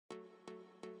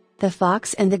The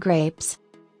Fox and the Grapes.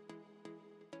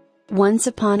 Once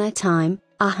upon a time,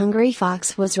 a hungry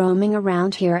fox was roaming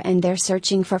around here and there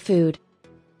searching for food.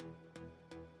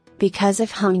 Because of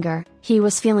hunger, he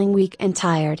was feeling weak and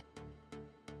tired.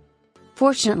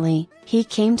 Fortunately, he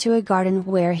came to a garden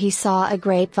where he saw a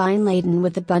grapevine laden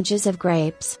with the bunches of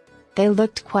grapes. They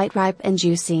looked quite ripe and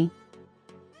juicy.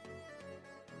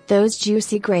 "Those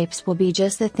juicy grapes will be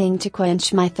just the thing to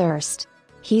quench my thirst,"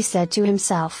 he said to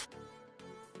himself.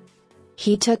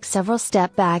 He took several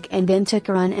steps back and then took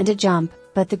a run and a jump,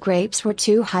 but the grapes were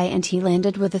too high and he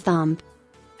landed with a thump.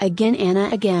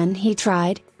 Again he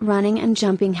tried, running and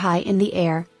jumping high in the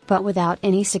air, but without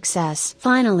any success.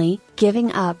 Finally,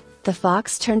 giving up, the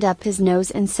fox turned up his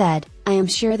nose and said, "I am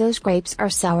sure those grapes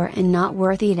are sour and not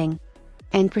worth eating,"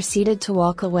 and proceeded to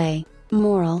walk away.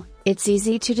 Moral: it's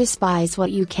easy to despise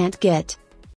what you can't get.